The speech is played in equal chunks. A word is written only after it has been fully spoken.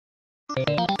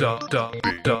The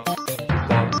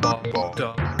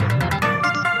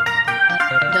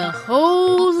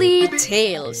Holy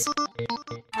Tales.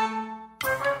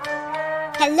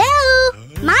 Hello,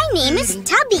 my name is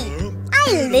Tubby.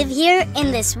 I live here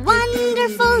in this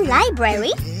wonderful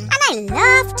library and I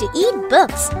love to eat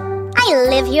books. I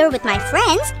live here with my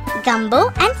friends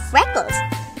Gumbo and Freckles.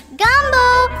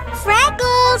 Gumbo,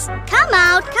 Freckles, come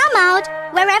out,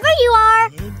 wherever you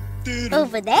are.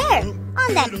 Over there,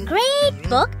 on that great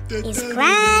book, is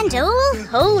Grand Old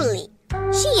Holy.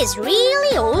 She is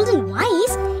really old and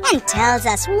wise and tells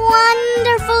us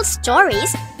wonderful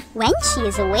stories when she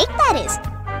is awake, that is.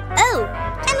 Oh,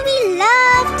 and we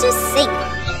love to sing.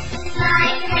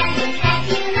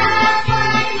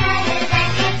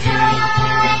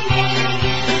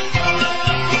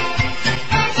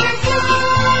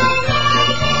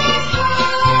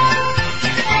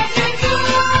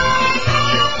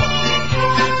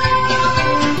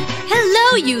 Hello,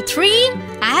 you three.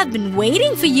 I have been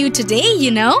waiting for you today,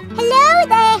 you know. Hello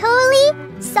there, Holy.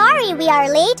 Sorry we are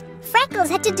late. Freckles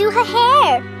had to do her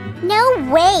hair. No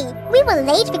way. We were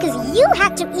late because you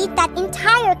had to eat that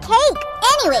entire cake.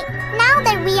 Anyway, now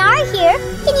that we are here,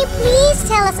 can you please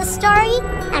tell us a story?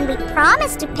 And we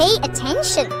promise to pay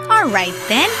attention. All right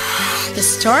then. The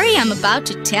story I'm about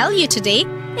to tell you today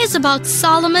is about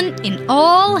Solomon in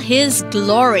all his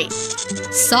glory.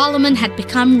 Solomon had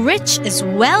become rich as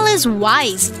well as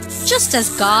wise, just as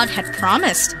God had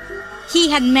promised. He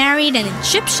had married an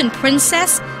Egyptian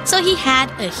princess, so he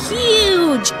had a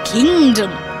huge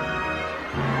kingdom.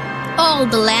 All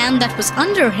the land that was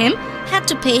under him had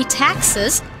to pay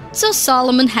taxes, so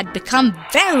Solomon had become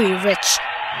very rich.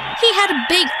 He had a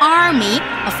big army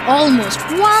of almost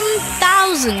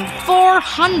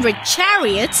 1,400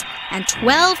 chariots and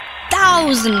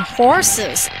 12,000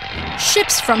 horses.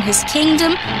 Ships from his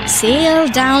kingdom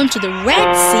sailed down to the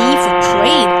Red Sea for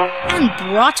trade and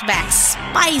brought back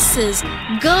spices,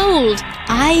 gold,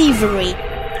 ivory,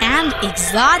 and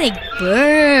exotic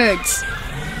birds.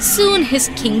 Soon his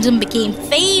kingdom became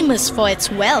famous for its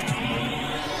wealth,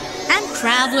 and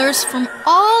travelers from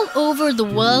all over the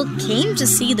world came to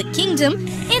see the kingdom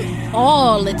in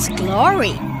all its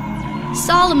glory.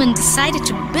 Solomon decided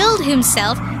to build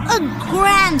himself a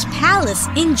grand palace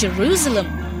in Jerusalem.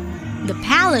 The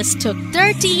palace took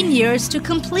 13 years to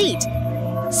complete.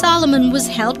 Solomon was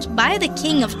helped by the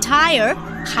king of Tyre,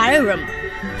 Hiram.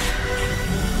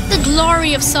 The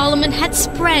glory of Solomon had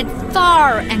spread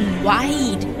far and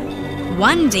wide.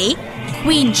 One day,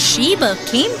 Queen Sheba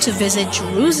came to visit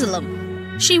Jerusalem.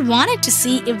 She wanted to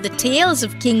see if the tales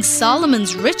of King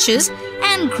Solomon's riches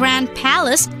and grand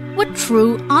palace were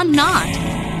true or not.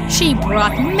 She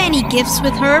brought many gifts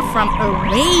with her from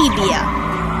Arabia.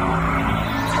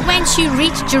 When she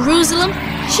reached Jerusalem,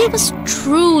 she was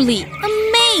truly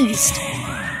amazed.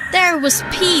 There was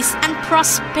peace and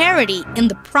prosperity in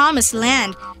the promised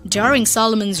land during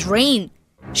Solomon's reign.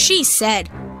 She said,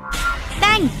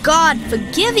 "Thank God for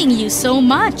giving you so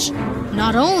much.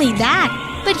 Not only that,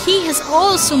 but He has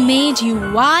also made you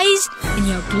wise, and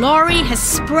your glory has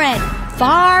spread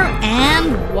far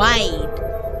and wide."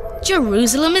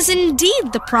 Jerusalem is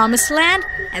indeed the promised land,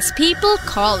 as people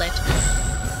call it.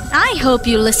 I hope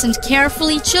you listened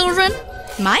carefully, children.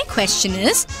 My question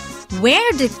is,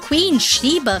 where did Queen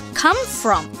Sheba come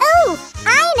from? Oh,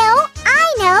 I know.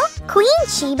 Queen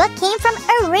Sheba came from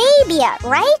Arabia,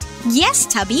 right? Yes,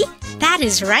 Tubby, that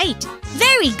is right.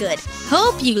 Very good.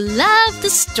 Hope you love the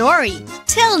story.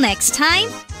 Till next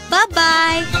time,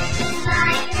 bye-bye.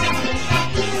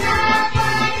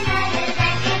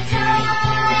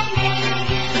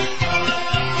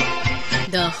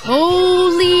 The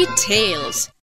Holy Tales.